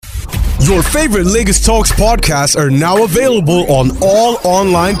Your favorite Lagos Talks podcasts are now available on all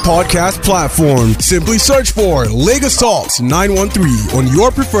online podcast platforms. Simply search for Lagos Talks 913 on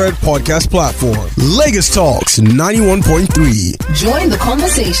your preferred podcast platform. Lagos Talks 91.3. Join the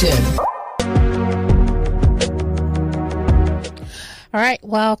conversation. All right,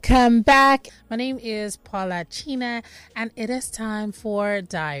 welcome back. My name is Paula China, and it is time for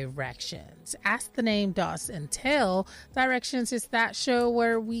Directions. As the name does entail, Directions is that show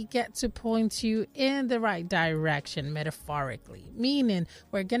where we get to point you in the right direction, metaphorically, meaning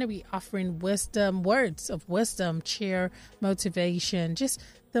we're going to be offering wisdom, words of wisdom, cheer, motivation, just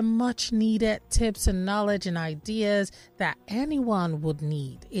the much needed tips and knowledge and ideas that anyone would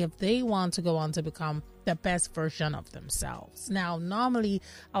need if they want to go on to become the best version of themselves. Now, normally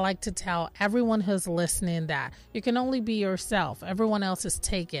I like to tell everyone who's listening that you can only be yourself. Everyone else is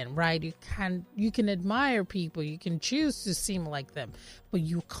taken, right? You can admire people, you can choose to seem like them, but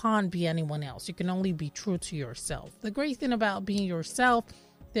you can't be anyone else. You can only be true to yourself. The great thing about being yourself,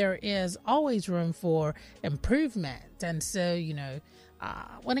 there is always room for improvement. And so,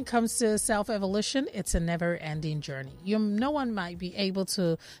 when it comes to self-evolution, it's a never-ending journey. No one might be able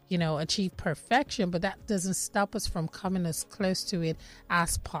to, achieve perfection, but that doesn't stop us from coming as close to it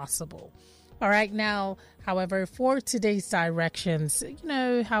as possible. All right, now, however, for today's Directions, you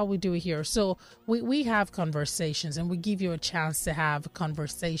know how we do it here. So we have conversations, and we give you a chance to have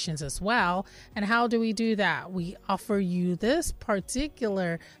conversations as well. And how do we do that? We offer you this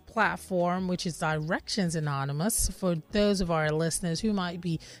particular platform, which is Directions Anonymous, for those of our listeners who might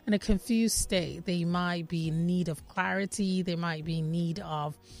be in a confused state. They might be in need of clarity. They might be in need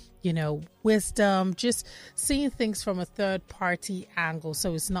of wisdom, just seeing things from a third party angle,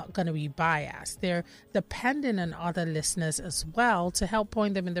 so it's not going to be biased. They're dependent on other listeners as well to help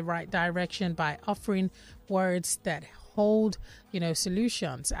point them in the right direction by offering words that hold,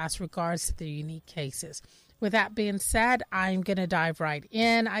 solutions as regards to the unique cases. With that being said, I'm going to dive right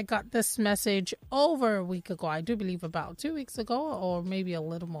in. I got this message over a week ago. I do believe about 2 weeks ago, or maybe a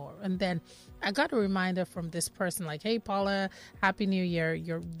little more. And then I got a reminder from this person like, hey, Paula, Happy New Year.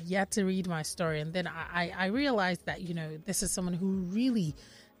 You're yet to read my story. And then I realized that, this is someone who really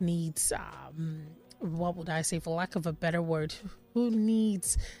needs, what would I say, for lack of a better word, who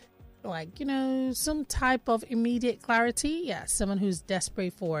needs some type of immediate clarity. Yeah, someone who's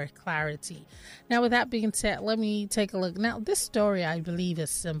desperate for clarity. Now, with that being said, let me take a look. Now, this story, I believe, is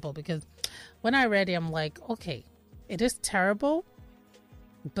simple because when I read it, I'm like, okay, it is terrible,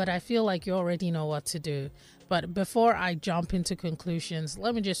 but I feel like you already know what to do. But before I jump into conclusions,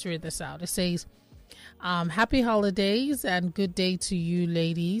 let me just read this out. It says, happy holidays and good day to you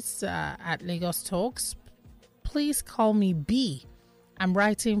ladies at Lagos Talks. Please call me B. I'm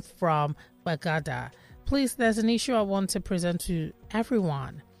writing from Bagada. Please, there's an issue I want to present to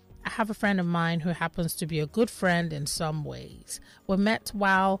everyone. I have a friend of mine who happens to be a good friend in some ways. We met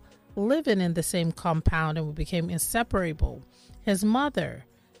while living in the same compound and we became inseparable. His mother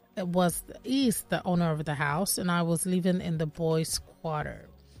is the owner of the house, and I was living in the boys' quarter.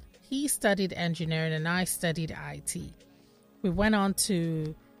 He studied engineering and I studied IT. We went on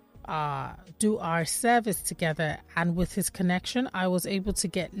to do our service together, and with his connection I was able to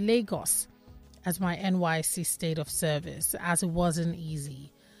get Lagos as my NYC state of service, as it wasn't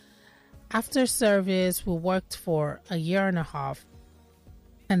easy. After service we worked for a year and a half,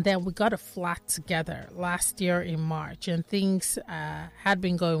 and then we got a flat together last year in March, and things had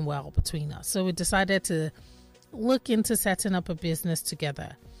been going well between us, so we decided to look into setting up a business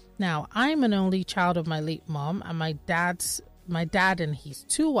together. Now, I'm an only child of my late mom, and my dad and his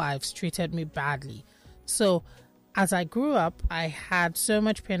two wives treated me badly. So as I grew up, I had so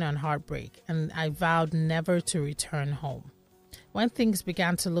much pain and heartbreak, and I vowed never to return home. When things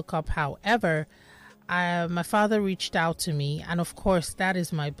began to look up, however, my father reached out to me, and of course, that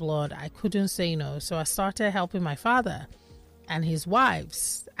is my blood. I couldn't say no, so I started helping my father and his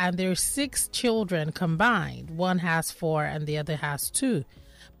wives, and their 6 children combined. One has 4 and the other has 2.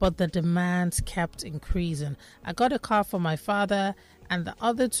 But the demands kept increasing. I got a car for my father, and the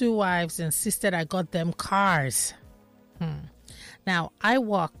other 2 wives insisted I got them cars. Now, I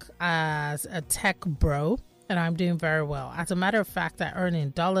work as a tech bro, and I'm doing very well. As a matter of fact, I earn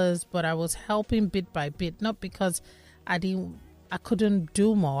in dollars, but I was helping bit by bit, not because I couldn't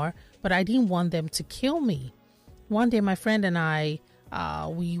do more, but I didn't want them to kill me. One day, my friend and I,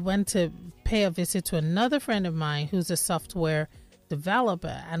 we went to pay a visit to another friend of mine who's a software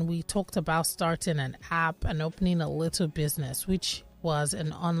developer, and we talked about starting an app and opening a little business, which was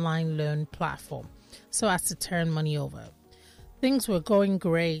an online loan platform, so as to turn money over. Things were going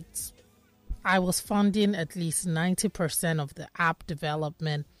great. I was funding at least 90% of the app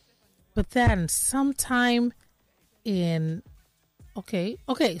development, But then sometime in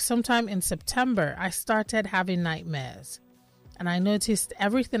September, I started having nightmares. And I noticed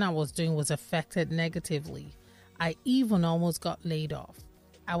everything I was doing was affected negatively. I even almost got laid off.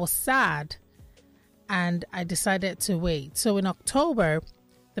 I was sad and I decided to wait. So in October,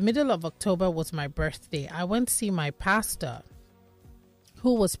 the middle of October was my birthday. I went to see my pastor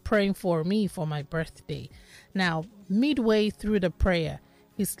who was praying for me for my birthday. Now, midway through the prayer,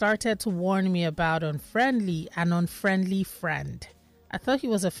 he started to warn me about an unfriendly friend. I thought he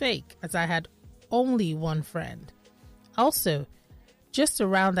was a fake as I had only one friend. Also, just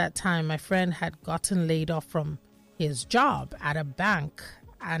around that time, my friend had gotten laid off from his job at a bank,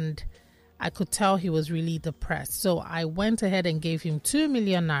 and I could tell he was really depressed. So I went ahead and gave him 2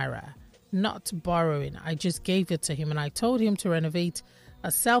 million naira, not borrowing. I just gave it to him, and I told him to renovate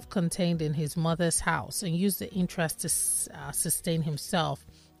a self-contained in his mother's house and use the interest to sustain himself.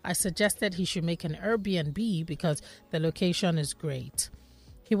 I suggested he should make an Airbnb because the location is great.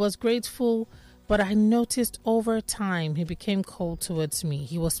 He was grateful, but I noticed over time he became cold towards me.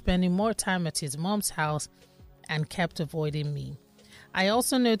 He was spending more time at his mom's house and kept avoiding me. I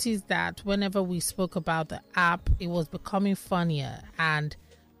also noticed that whenever we spoke about the app, it was becoming funnier, and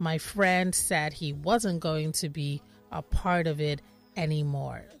my friend said he wasn't going to be a part of it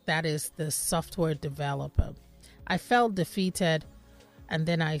anymore. That is the software developer. I felt defeated, and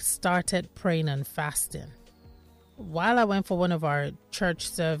then I started praying and fasting. While I went for one of our church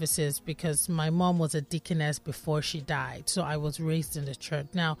services, because my mom was a deaconess before she died, so I was raised in the church.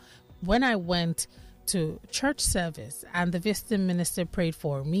 Now, when I went to church service and the visiting minister prayed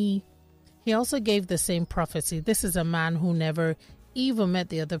for me, he also gave the same prophecy. This is a man who never even met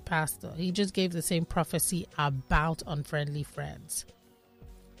the other pastor. He just gave the same prophecy about unfriendly friends.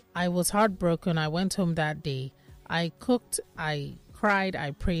 I was heartbroken. I went home that day. I cooked, I cried,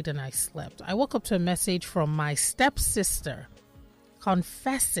 I prayed, and I slept. I woke up to a message from my stepsister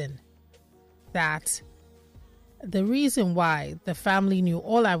confessing that the reason why the family knew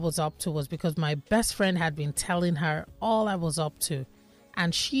all I was up to was because my best friend had been telling her all I was up to.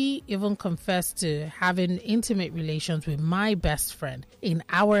 And she even confessed to having intimate relations with my best friend in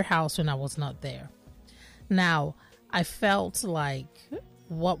our house when I was not there. Now, I felt like,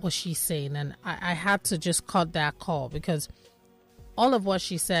 what was she saying? And I had to just cut that call, because all of what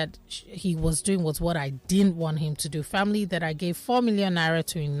she said he was doing was what I didn't want him to do. Family that I gave 4 million naira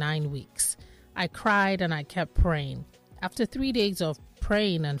to in 9 weeks. I cried and I kept praying. After 3 days of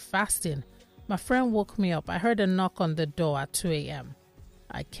praying and fasting, my friend woke me up. I heard a knock on the door at 2 a.m.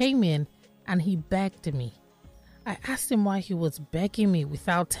 I came in and he begged me. I asked him why he was begging me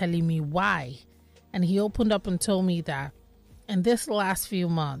without telling me why. And he opened up and told me that in this last few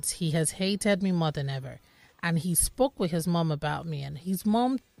months, he has hated me more than ever. And he spoke with his mom about me, and his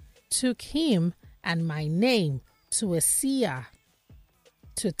mom took him and my name to a seer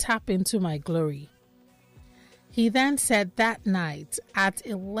to tap into my glory. He then said that night at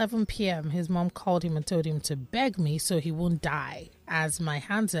 11 p.m. his mom called him and told him to beg me so he won't die, as my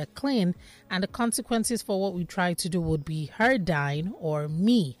hands are clean, and the consequences for what we tried to do would be her dying or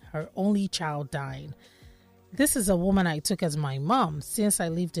me, her only child, dying. This is a woman I took as my mom since I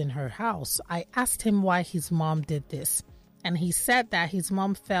lived in her house. I asked him why his mom did this, and he said that his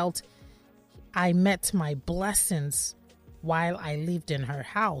mom felt I met my blessings while I lived in her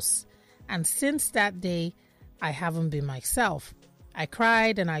house. And since that day, I haven't been myself. I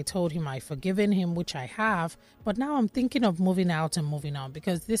cried and I told him I've forgiven him, which I have, but now I'm thinking of moving out and moving on,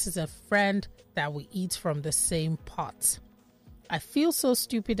 because this is a friend that we eat from the same pot. I feel so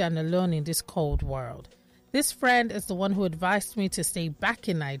stupid and alone in this cold world. This friend is the one who advised me to stay back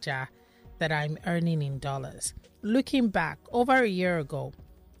in Nigeria that I'm earning in dollars. Looking back, over a year ago,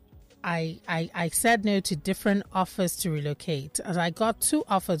 I said no to different offers to relocate, as I got 2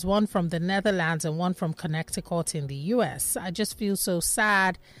 offers, one from the Netherlands and one from Connecticut in the US. I just feel so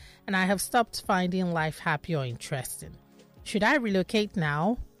sad, and I have stopped finding life happy or interesting. Should I relocate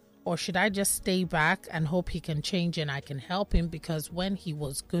now, or should I just stay back and hope he can change and I can help him? Because when he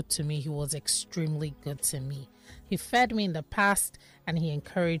was good to me, he was extremely good to me. He fed me in the past and he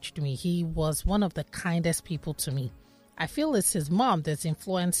encouraged me. He was one of the kindest people to me. I feel it's his mom that's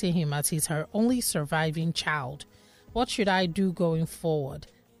influencing him, as he's her only surviving child. What should I do going forward?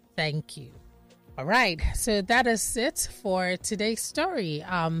 Thank you. All right, so that is it for today's story.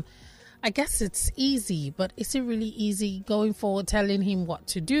 I guess it's easy, but is it really easy going forward telling him what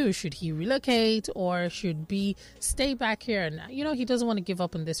to do? Should he relocate, or should he stay back here? And, he doesn't want to give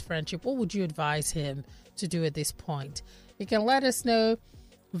up on this friendship. What would you advise him to do at this point? You can let us know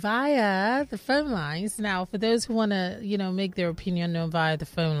via the phone lines. Now, for those who want to, make their opinion known via the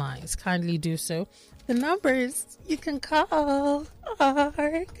phone lines, kindly do so. The numbers you can call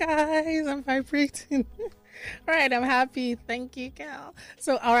are, guys, I'm vibrating. All right, I'm happy. Thank you, Cal.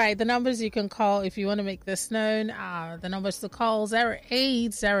 So, all right, the numbers you can call if you want to make this known. The numbers to call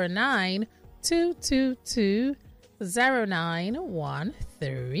 0809 222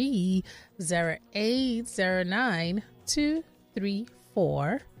 0913 0809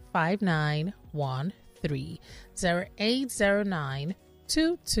 234 5913 0809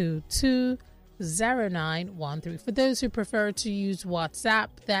 222 0913. For those who prefer to use WhatsApp,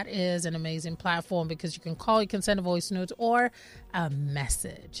 that is an amazing platform because you can call, you can send a voice note or a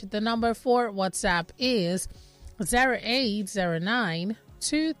message. The number for WhatsApp is 0809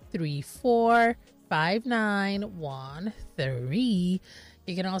 234 5913.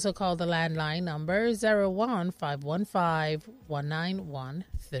 You can also call the landline number 01515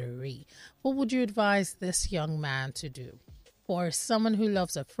 1913. What would you advise this young man to do? For someone who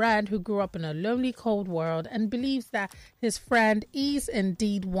loves a friend who grew up in a lonely, cold world and believes that his friend is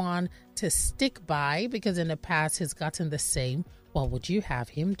indeed one to stick by because in the past he's gotten the same, what would you have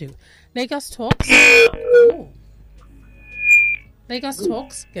him do? Lagos Talks. Ooh. Lagos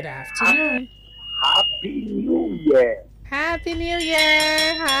Talks. Good afternoon. Happy New Year. Happy New Year.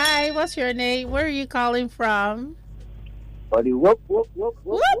 Hi, what's your name? Where are you calling from? Buddy, whoop, whoop, whoop,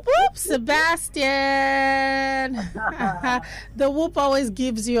 whoop, Whoop, whoop, Sebastian. The whoop always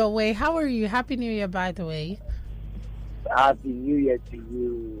gives you away. How are you? Happy New Year, by the way. Happy New Year to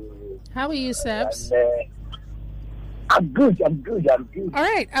you. How are you, Sebs? I'm good. All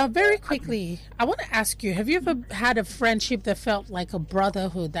right. Very quickly, I want to ask you, have you ever had a friendship that felt like a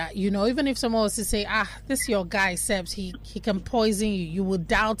brotherhood that, even if someone was to say, this your guy, Sebs, he can poison you, you would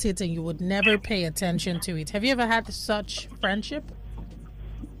doubt it and you would never pay attention to it. Have you ever had such friendship?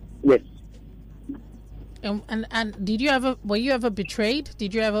 Yes. And were you ever betrayed?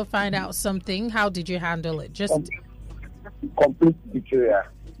 Did you ever find out something? How did you handle it? Complete betrayal.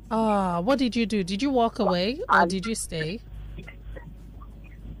 What did you do? Did you walk away or did you stay?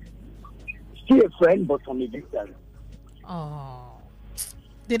 Still a friend, but from a distance. Oh,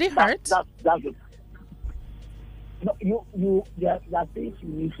 did it hurt? That's it. No, there are things you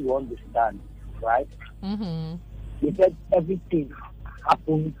need to understand, right? Mm-hmm. You said everything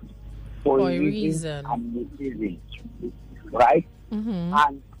happens for a reason and a reason, right? Mm-hmm.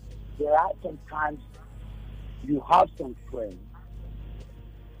 And there are sometimes you have some friends.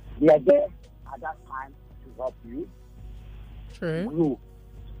 They are there at that time to help you grow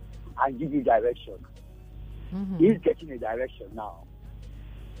and give you direction. Mm-hmm. He's getting a direction now,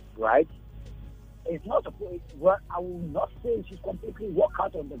 right? It's not a point. Well, I will not say she's completely work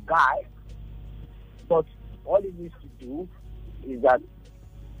out on the guy, but all he needs to do is that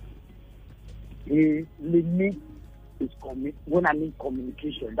he limits his when I mean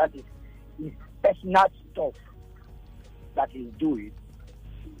communication, that is his personal stuff that he's doing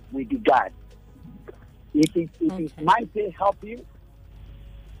with the guy. If his mind say help him.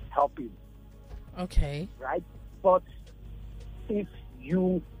 Okay. Right? But if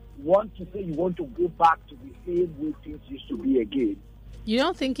you want to say you want to go back to the same way things used to be again, you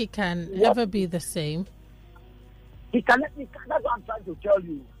don't think it can ever be the same? It cannot. That's what I'm trying to tell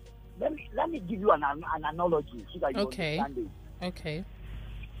you. Let me give you an analogy so that you understand it. Okay.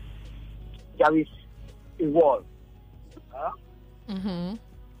 There is a wall. Mm-hmm.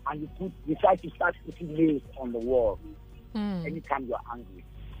 And you decide to start putting nails on the wall anytime you're angry.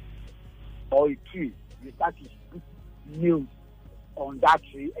 Or a tree, you start to put nails on that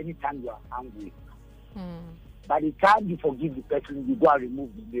tree anytime you're angry. By the time you forgive the person, you go and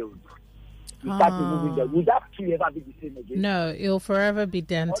remove the nails. You start removing them. Will that tree ever be the same again? No, it'll forever be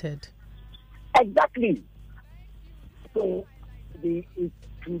dented. Exactly. So it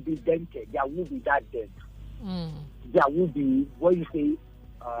will be dented. There will be that dent. There will be, what you say,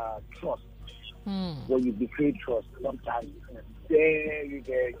 trust. When you betray trust, sometimes it's very,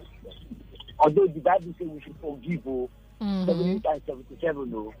 very. Although the Bible says we should forgive 70 times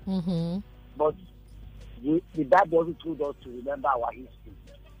 77, but the Bible also told us to remember our history.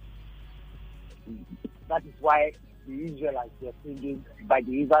 That is why the Israelites were singing by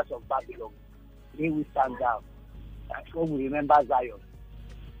the rivers of Babylon, "Here we stand down." That's when we remember Zion.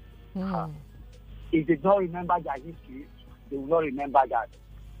 If they don't remember their history, they will not remember that.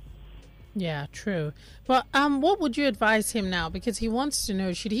 Yeah, true. But what would you advise him now? Because he wants to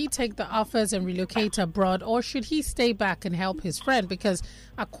know, should he take the offers and relocate abroad, or should he stay back and help his friend? Because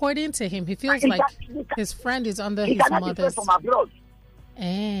according to him, he feels like his friend is under his mother's. From abroad.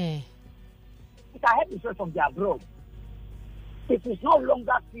 Eh. He can help himself from the abroad. if he's no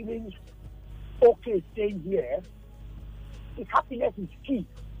longer feeling okay staying here, his happiness is key.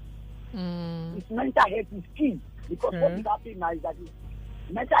 His mental health is key. Because what is happening now is that his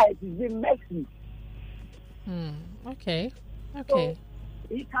mental health is being messy. Okay. So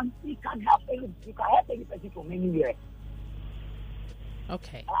you can help any person for many years.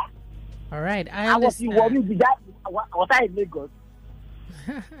 Okay. All right. I was understand. worried with that. Was I in Lagos?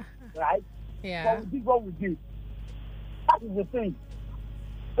 Right? Yeah. But we did what we did. That is the thing.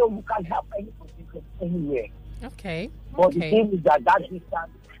 So you can help any person anywhere. Okay. But the thing is that distance,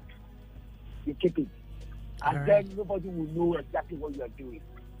 you keep it. And then nobody will know exactly what you are doing.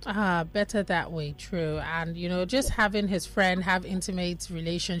 Better that way, true. And, just having his friend have intimate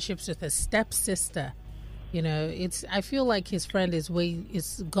relationships with his stepsister, I feel like his friend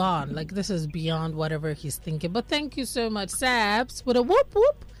is gone. Like, this is beyond whatever he's thinking. But thank you so much, Sabs, with a whoop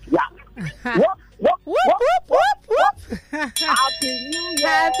whoop. Yeah. Whoop, whoop, whoop, whoop, whoop, whoop. Happy New Year.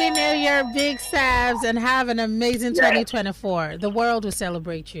 Happy New Year, big Sabs, and have an amazing 2024. The world will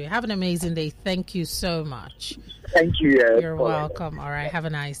celebrate you. Have an amazing day. Thank you so much. Thank you. You're welcome. All right. Have a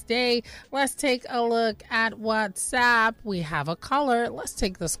nice day. Let's take a look at WhatsApp. We have a caller. Let's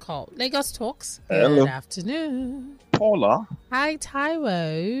take this call. Lagos Talks. Hello. Good afternoon. Paula. Hi,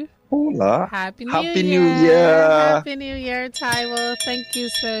 Taiwo. Hola. Happy New Happy Year. New Year. Happy New Year, Taiwo. Thank you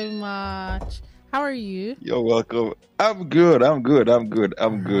so much. How are you? You're welcome. I'm good.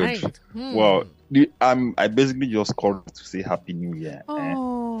 Right. Well, I basically just called to say Happy New Year.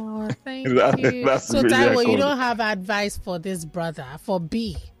 Oh, thank you. That's So, really Taiwo, you cool. don't have advice for this brother, for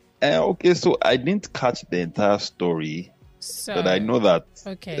B. Okay, so I didn't catch the entire story, So, but I know that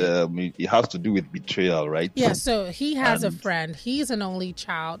okay. it has to do with betrayal, right? Yeah, so he has a friend. He's an only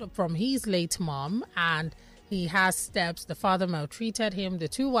child from his late mom, and he has steps. The father maltreated him. The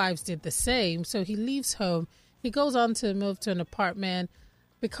two wives did the same. So he leaves home. He goes on to move to an apartment,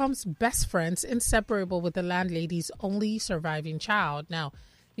 becomes best friends, inseparable with the landlady's only surviving child. Now,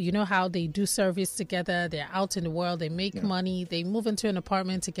 you know how they do service together. They're out in the world. They make money. They move into an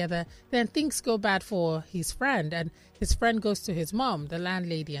apartment together. Then things go bad for his friend. And his friend goes to his mom, the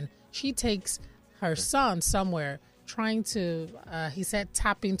landlady, and she takes her son somewhere trying to, he said,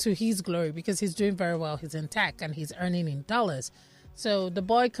 tap into his glory because he's doing very well. He's in tech and he's earning in dollars. So the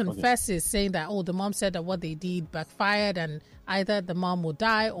boy confesses, saying that, the mom said that what they did backfired and either the mom will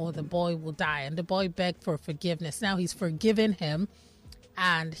die or the boy will die. And the boy begged for forgiveness. Now he's forgiven him.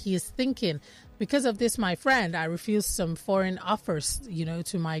 And he is thinking, because of this, my friend, I refused some foreign offers,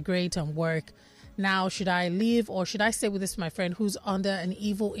 to migrate and work. Now, should I leave or should I stay with this, my friend, who's under an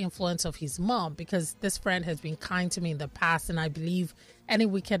evil influence of his mom? Because this friend has been kind to me in the past, and I believe any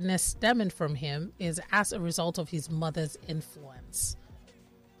wickedness stemming from him is as a result of his mother's influence.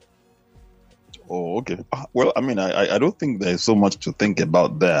 Oh, okay. Well, I mean, I don't think there's so much to think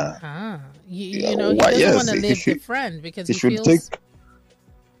about there. He doesn't want to leave the friend because he should feels...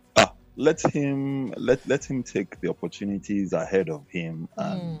 Let him take the opportunities ahead of him,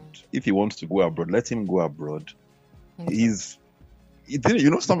 and if he wants to go abroad, let him go abroad. Okay.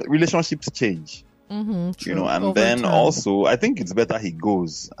 Some relationships change, and Over then time. also I think it's better he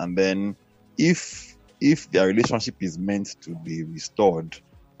goes, and then if their relationship is meant to be restored,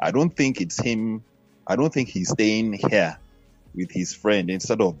 I don't think he's staying here with his friend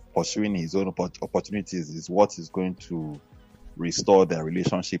instead of pursuing his own opportunities is what is going to restore their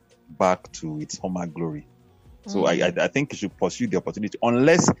relationship back to its former glory. So I think he should pursue the opportunity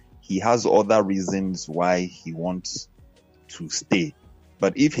unless he has other reasons why he wants to stay.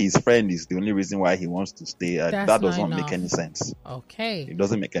 But if his friend is the only reason why he wants to stay, that does not make any sense. Okay. It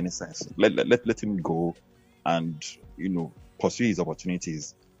doesn't make any sense. Let him go and pursue his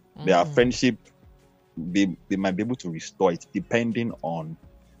opportunities. Their friendship, they might be able to restore it depending on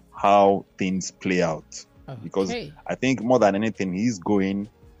how things play out. Because I think more than anything, he's going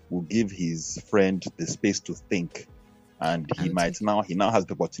will give his friend the space to think, and he now has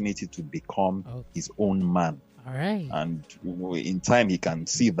the opportunity to become his own man. All right. And in time, he can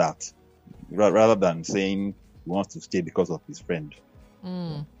see that rather than saying he wants to stay because of his friend.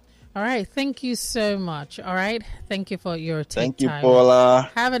 All right. Thank you so much. All right. Thank you for your take. Thank you,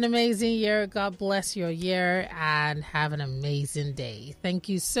 Paula. Have an amazing year. God bless your year and have an amazing day. Thank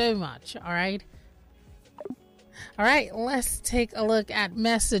you so much. All right. All right, let's take a look at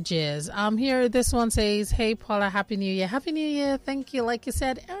messages. Here, this one says, hey, Paula, Happy New Year. Happy New Year. Thank you. Like you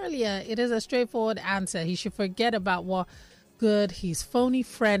said earlier, it is a straightforward answer. He should forget about what good his phony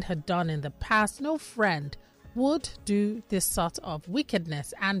friend had done in the past. No friend would do this sort of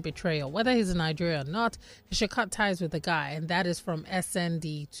wickedness and betrayal, whether he's in Nigeria or not, he should cut ties with the guy. And that is from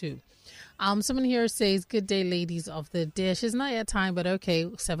SND2. Someone here says, good day, ladies of the dish. It's not yet time, but okay,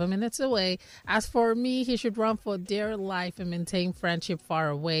 7 minutes away. As for me, he should run for dear life and maintain friendship far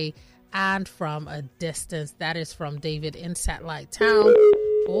away and from a distance. That is from David in Satellite Town.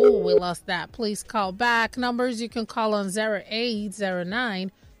 Oh, we lost that. Please call back. Numbers you can call on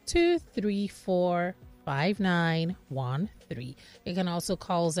 0809 234 5913. You can also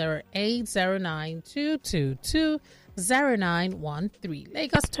call 0809 222 0913.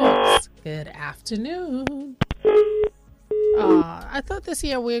 Lagos Talks. Good afternoon. I thought this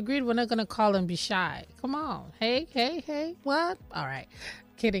year we agreed we're not going to call and be shy. Come on. Hey. What? All right.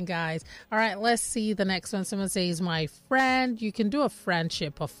 Kidding, guys. All right, let's see the next one. Someone says, my friend, you can do a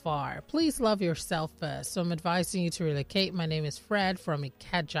friendship afar. Please love yourself first. So I'm advising you to relocate. My name is Fred from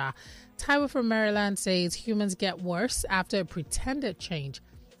Ikeja. Taiwo from Maryland says, humans get worse after a pretended change.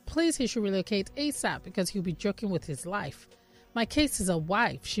 Please, he should relocate ASAP because he'll be joking with his life. My case is a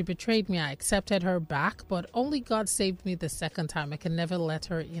wife. She betrayed me. I accepted her back, but only God saved me the second time. I can never let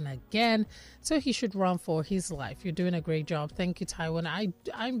her in again. So he should run for his life. You're doing a great job. Thank you, Taiwan.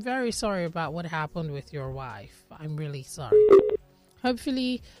 I'm very sorry about what happened with your wife. I'm really sorry.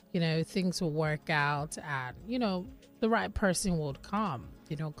 Hopefully, things will work out and, the right person will come.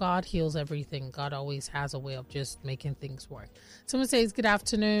 God heals everything. God always has a way of just making things work. Someone says, good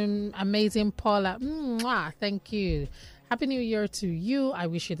afternoon. Amazing, Paula. Mwah, thank you. Happy New Year to you. I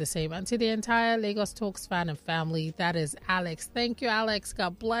wish you the same. And to the entire Lagos Talks fan and family, that is Alex. Thank you, Alex.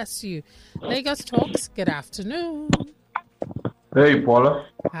 God bless you. Lagos Talks, good afternoon. Hey, Paula.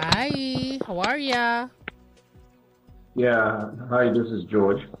 Hi. How are ya? Yeah. Hi, this is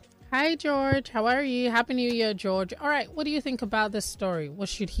George. Hi, George. How are you? Happy New Year, George. All right. What do you think about this story? What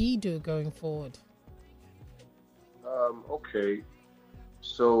should he do going forward? Okay.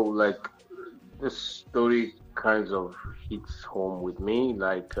 So, this story kind of hits home with me.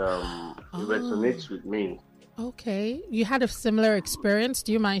 It resonates with me. Okay. You had a similar experience.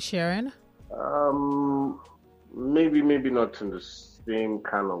 Do you mind sharing? Maybe not in the same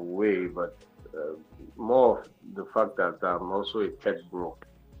kind of way, but more of the fact that I'm also a tech bro.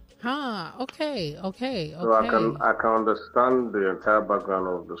 Okay. So I can understand the entire background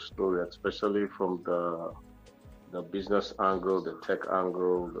of the story, especially from the business angle, the tech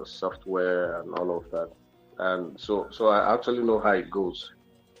angle, the software, and all of that. And so I actually know how it goes.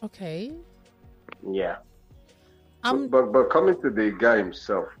 Okay. Yeah. But coming to the guy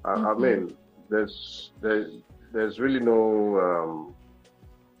himself, I mean, there's really no.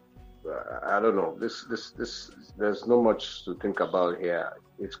 I don't know. This there's not much to think about here.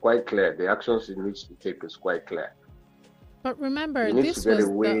 It's quite clear. The actions he needs to take is quite clear. But remember, this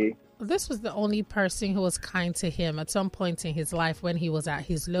was the only person who was kind to him at some point in his life when he was at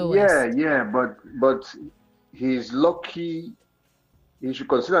his lowest. Yeah. But he's lucky. He should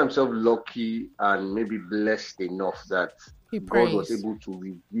consider himself lucky and maybe blessed enough that God was able to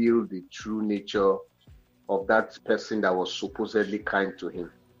reveal the true nature of that person that was supposedly kind to him.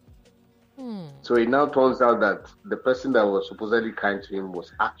 So it now turns out that the person that was supposedly kind to him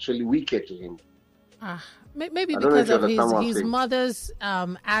was actually wicked to him. Maybe because of his mother's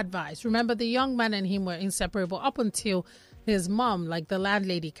advice. Remember, the young man and him were inseparable up until his mom, like the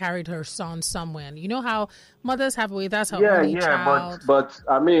landlady, carried her son somewhere. And you know how mothers have a way, that's her only child. But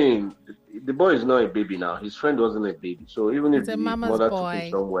I mean, the boy is not a baby now. His friend wasn't a baby. So even if the mother took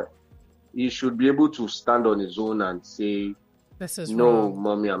him somewhere, he should be able to stand on his own and say, this is no, wrong.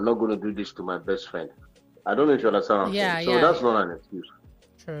 Mommy, I'm not going to do this to my best friend. I don't know if you understand what I'm saying. So that's not an excuse.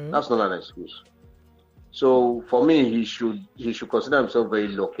 True. That's not an excuse. So for me, he should consider himself very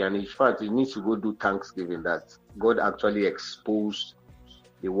lucky. And in fact, he needs to go do Thanksgiving that God actually exposed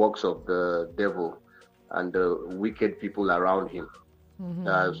the works of the devil and the wicked people around him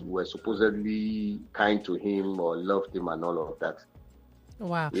that were supposedly kind to him or loved him and all of that.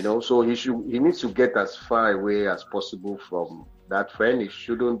 Wow. So he needs to get as far away as possible from that friend.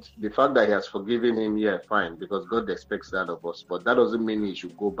 The fact that he has forgiven him, fine, because God expects that of us. But that doesn't mean he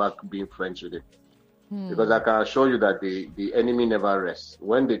should go back being friends with him. Because I can assure you that the enemy never rests.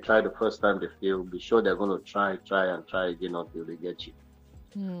 When they try the first time they fail, be sure they're going to try again until they get you.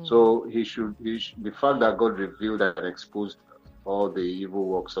 So the fact that God revealed and exposed all the evil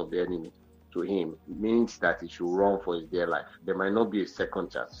works of the enemy to him means that he should run for his dear life. There might not be a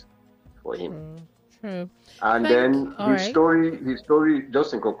second chance for him. True. And then his story,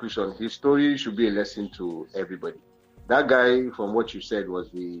 just in conclusion, his story should be a lesson to everybody. That guy, from what you said,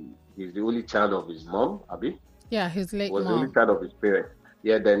 he's the only child of his mom, Abi? Yeah, his late was mom. the only child of his parents.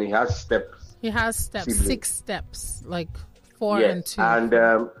 Yeah, then he has He has steps, siblings. 6 steps, like 4 Yes. and 2.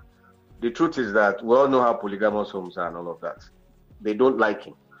 And the truth is that we all know how polygamous homes are and all of that. They don't like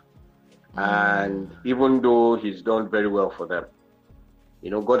him. And even though he's done very well for them,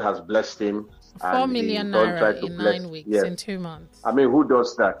 God has blessed him. 4 million naira in 9 weeks, in 2 months. I mean, who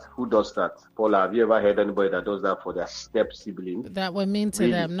does that? Paula, have you ever heard anybody that does that for their step sibling? That were mean to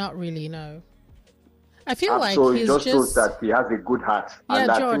them? Not really, no. I feel like so he's it just shows that he has a good heart. Yeah,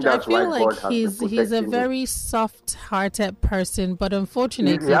 and George, I feel like he's a very soft-hearted person, but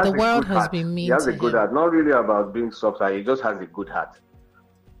unfortunately, the world has been mean to him. He has a good heart. Not really about being soft, he just has a good heart.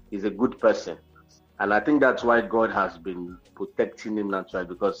 He's a good person. And I think that's why God has been protecting him naturally,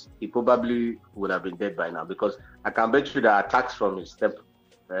 because he probably would have been dead by now. Because I can bet you the attacks from his step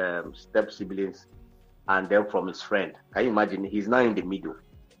siblings and then from his friend. Can you imagine? He's now in the middle.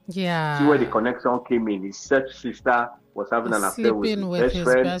 Yeah. See where the connection came in. His stepsister was having an affair with his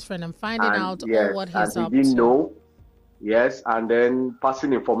best friend and finding out all what he's up to. He didn't know. Yes, and then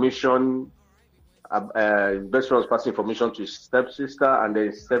passing information. Best friend was passing information to his stepsister, and then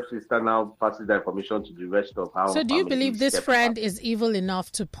his stepsister now passes that information to the rest of how. So, do you believe this friend is evil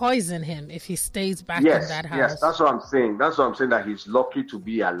enough to poison him if he stays back in that house? Yes, that's what I'm saying. That he's lucky to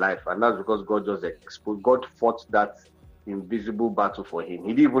be alive, and that's because God just exposed. God fought that invisible battle for him.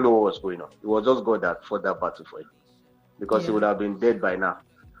 He didn't even know what was going on. It was just God that fought that battle for him, because he would have been dead by now.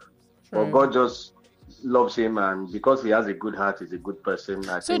 True. But God just loves him, and because he has a good heart, he's a good person.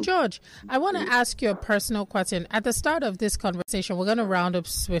 So George, I want to ask you a personal question. At the start of this conversation, we're going to round up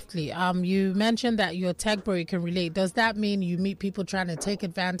swiftly. You mentioned that you're tech bro, you can relate. Does that mean you meet people trying to take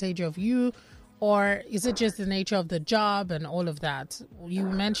advantage of you, or is it just the nature of the job and all of that? You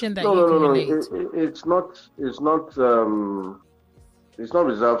mentioned that you can relate. It's not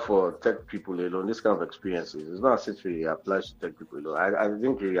reserved for tech people alone. This kind of experiences, it's not as if it applies to tech people alone. I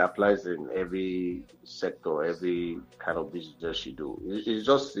think it applies in every sector, every kind of business you do. It's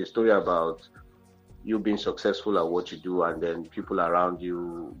just a story about you being successful at what you do, and then people around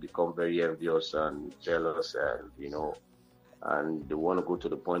you become very envious and jealous, and they want to go to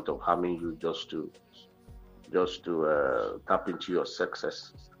the point of harming you just to tap into your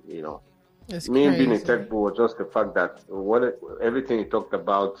success. It's Me crazy. being a tech bro was just the fact that everything he talked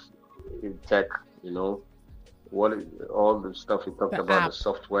about in tech, all the stuff he talked about, app. the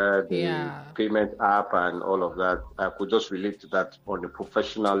software, the payment app, and all of that, I could just relate to that on a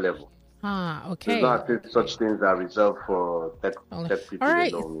professional level. Okay. It's not that such things are reserved for tech people. All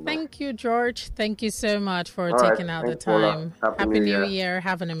right. alone, Thank you, George. Thank you so much for All taking right. out the Thanks, Paula. time. Happy New Year.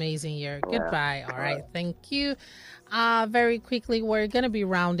 Have an amazing year. Yeah. Goodbye. All right. Thank you. Very quickly, we're going to be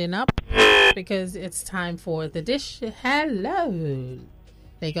rounding up because it's time for the dish. Hello.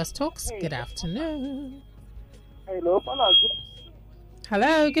 Lagos Talks. Good afternoon. Hello, Paula.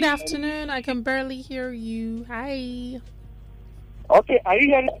 Hello. Good afternoon. I can barely hear you. Hi. Okay, are you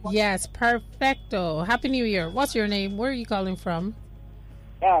hearing? Yes, perfecto. Happy New Year. What's your name? Where are you calling from?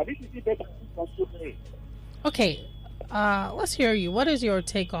 This is the best from today. Okay. Let's hear you. What is your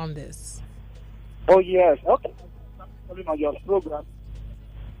take on this? Oh yes, okay. I'm on your program.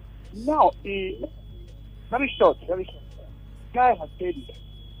 Now, very short. Guy has said it.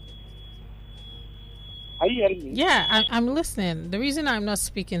 Are you hearing me? Yeah, I'm listening. The reason I'm not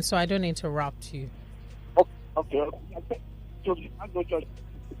speaking so I don't interrupt you. Okay. You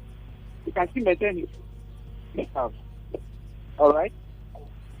can still maintain this house. All right.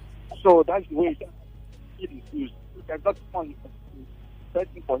 So that's the way it is used. You can not find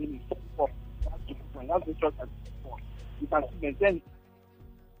setting for him. That's the church. You can still maintain.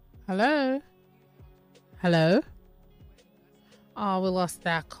 Hello. Oh, we lost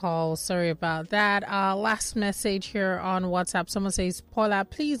that call. Sorry about that. Last message here on WhatsApp. Someone says, Paula,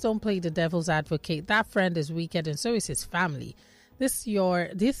 please don't play the devil's advocate. That friend is wicked and so is his family. This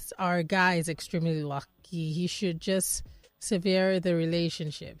our guy is extremely lucky. He should just sever the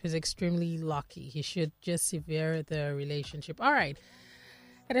relationship. He's extremely lucky. He should just sever the relationship. All right.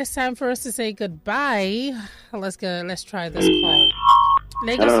 It is time for us to say goodbye. Let's try this call.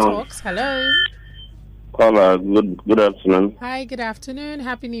 Lagos Talks. Hello. Paula, good afternoon. Hi, good afternoon.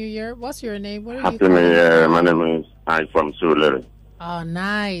 Happy New Year. What's your name? Where are Happy you New calling Year. from? My name is I from Surulere. Oh,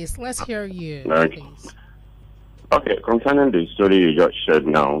 nice. Let's hear you, Right. please. Okay, concerning the story you just shared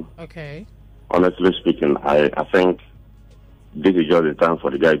now, Okay. honestly speaking, I think this is just the time for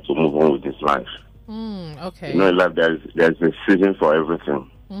the guy to move on with his life. Okay. In life, there's a season for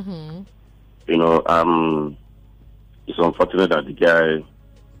everything. Mm-hmm. It's unfortunate that the guy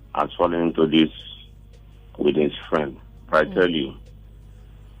has fallen into this with his friend. But I tell you,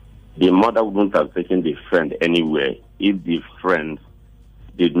 the mother wouldn't have taken the friend anywhere if the friend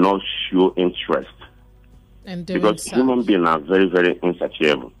did not show interest. And doing because such. human beings are very, very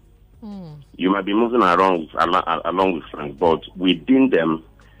insatiable. You might be moving along with friends, but within them,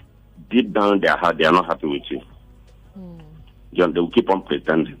 deep down in their heart, they are not happy with you. They will keep on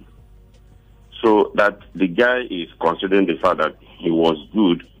pretending. So that the guy is considering the fact that he was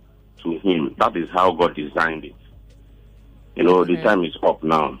good to him. That is how God designed it. You know, the time is up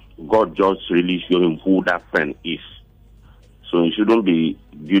now. God just really showed him who that friend is. So he shouldn't be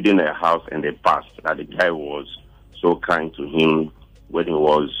building a house in the past that the guy was so kind to him when he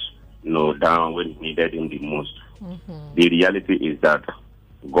was, down, when he needed him the most. The reality is that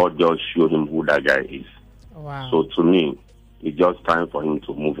God just showed him who that guy is. Wow. So to me, it's just time for him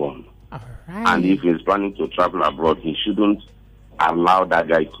to move on. All right. And if he's planning to travel abroad, he shouldn't allow that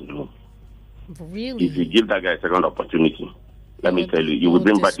guy to know. Really? If you give that guy a second opportunity, let me tell you, you will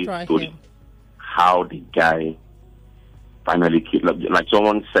bring back this story. How the guy finally killed, like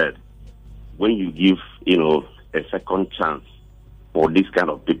someone said, when you give, a second chance for this kind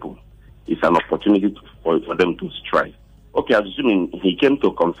of people, it's an opportunity for them to strike. Okay, assuming he came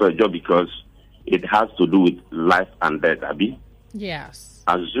to confess just because it has to do with life and death, Abi. Yes.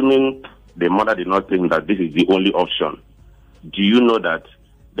 Assuming the mother did not think that this is the only option, do you know that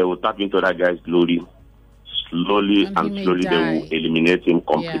they will tap into that guy's glory? Slowly and slowly they will eliminate him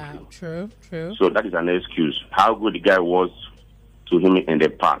completely. Yeah, true. So that is an excuse. How good the guy was to him in the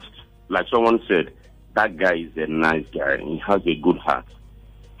past. Like someone said, that guy is a nice guy. He has a good heart.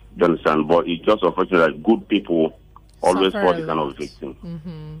 You understand? But it's just unfortunate that good people always fall this kind of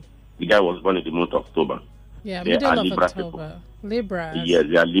victim. The guy was born in the month of October. Yeah, they middle are of Libra October. People. Libra. Yes,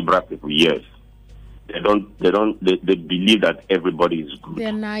 they are Libra people, yes. They believe that everybody is good.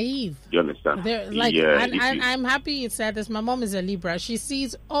 They're naive. You understand? They're like, I'm happy you said this. My mom is a Libra. She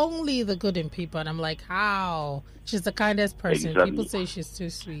sees only the good in people, and I'm like, how? She's the kindest person. Exactly. People say she's too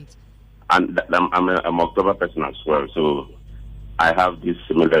sweet. And I'm an October person as well, so I have this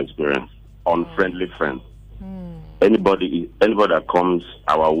similar experience. Unfriendly friends. Anybody that comes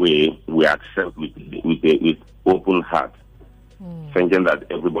our way, we accept with open heart. Thinking that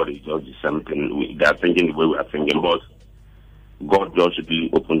everybody is just the same thing. They are thinking the way we are thinking, but God just should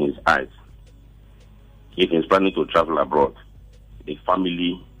really open his eyes. If he's planning to travel abroad, the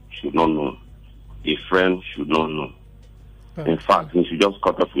family should not know. The friend should not know. In fact, he should just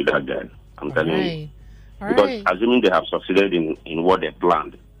cut off with that guy. I'm telling you. Because assuming they have succeeded in what they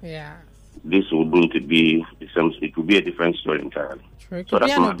planned, this will going to be the same. It will be a different story entirely. So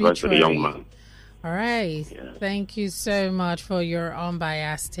that's my advice to the young man. All right. Yeah. Thank you so much for your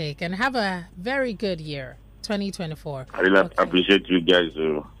unbiased take, and have a very good year, 2024. I really appreciate you guys.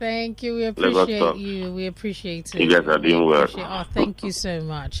 Thank you. We appreciate you. We appreciate it. You guys are doing well. Oh, thank you so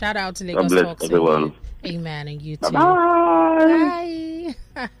much. Shout out to Lagos Talks. Everyone. Amen. And you too. Bye.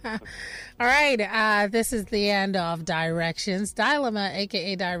 Bye. All right. This is the end of Directions. Dilemma,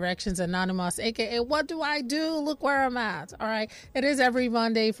 a.k.a. Directions Anonymous, a.k.a. What do I do? Look where I'm at. All right. It is every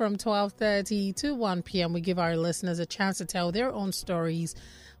Monday from 12:30 to 1 p.m. We give our listeners a chance to tell their own stories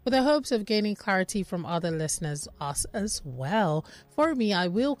with the hopes of gaining clarity from other listeners, us as well. For me, I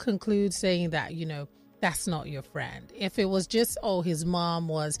will conclude saying that, that's not your friend. If it was just, his mom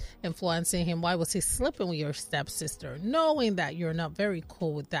was influencing him, why was he sleeping with your stepsister? Knowing that you're not very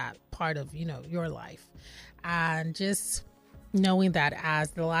cool with that part of, your life. And just knowing that, as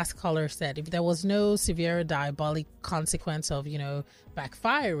the last caller said, if there was no severe diabolic consequence of,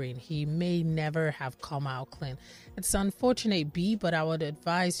 backfiring, he may never have come out clean. It's unfortunate, B, but I would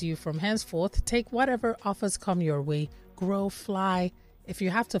advise you from henceforth, take whatever offers come your way, grow, fly. If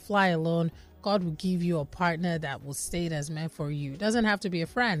you have to fly alone, God will give you a partner that will stay as meant for you. It doesn't have to be a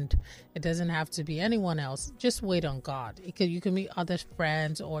friend. It doesn't have to be anyone else. Just wait on God. You can meet other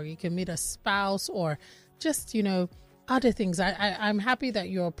friends, or you can meet a spouse, or just, other things. I'm happy that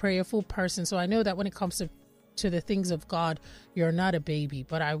you're a prayerful person. So I know that when it comes to the things of God, you're not a baby.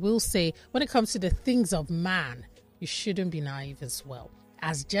 But I will say, when it comes to the things of man, you shouldn't be naive as well.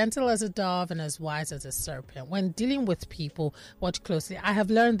 As gentle as a dove and as wise as a serpent. When dealing with people, watch closely. I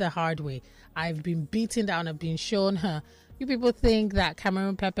have learned the hard way. I've been beaten down. I've been shown, you people think that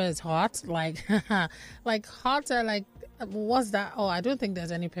Cameroon pepper is hot. Like hotter, what's that? Oh, I don't think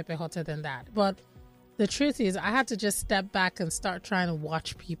there's any pepper hotter than that. But the truth is, I had to just step back and start trying to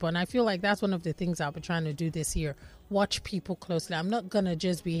watch people. And I feel like that's one of the things I'll be trying to do this year. Watch people closely. I'm not going to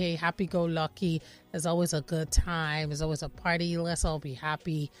just be, hey, happy-go-lucky. There's always a good time. There's always a party. Let's all be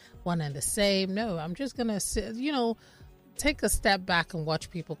happy, one and the same. No, I'm just going to, take a step back and watch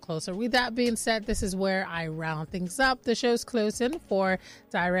people closer. With that being said, this is where I round things up. The show's closing for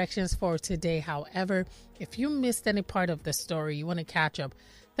directions for today. However, if you missed any part of the story, you want to catch up,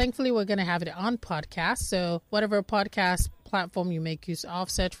 thankfully, we're going to have it on podcast. So whatever podcast platform you make use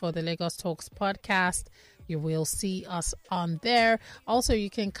of, search for the Lagos Talks podcast. You will see us on there. Also, you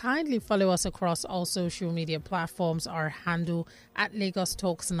can kindly follow us across all social media platforms. Our handle at Lagos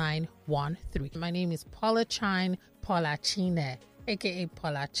Talks 913. My name is Paula Chine, aka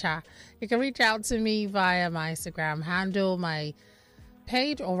Paula Cha. You can reach out to me via my Instagram handle. My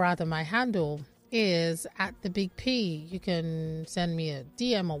page, or rather my handle, is at the Big P. You can send me a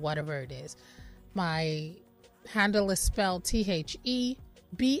DM or whatever it is. My handle is spelled TheBiigp.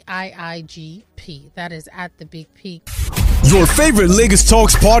 That is at the Big P. Your favorite Lagos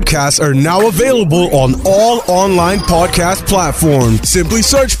Talks podcasts are now available on all online podcast platforms. Simply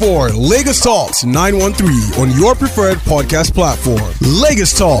search for Lagos Talks 913 on your preferred podcast platform.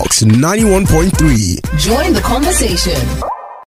 Lagos Talks 91.3. Join the conversation.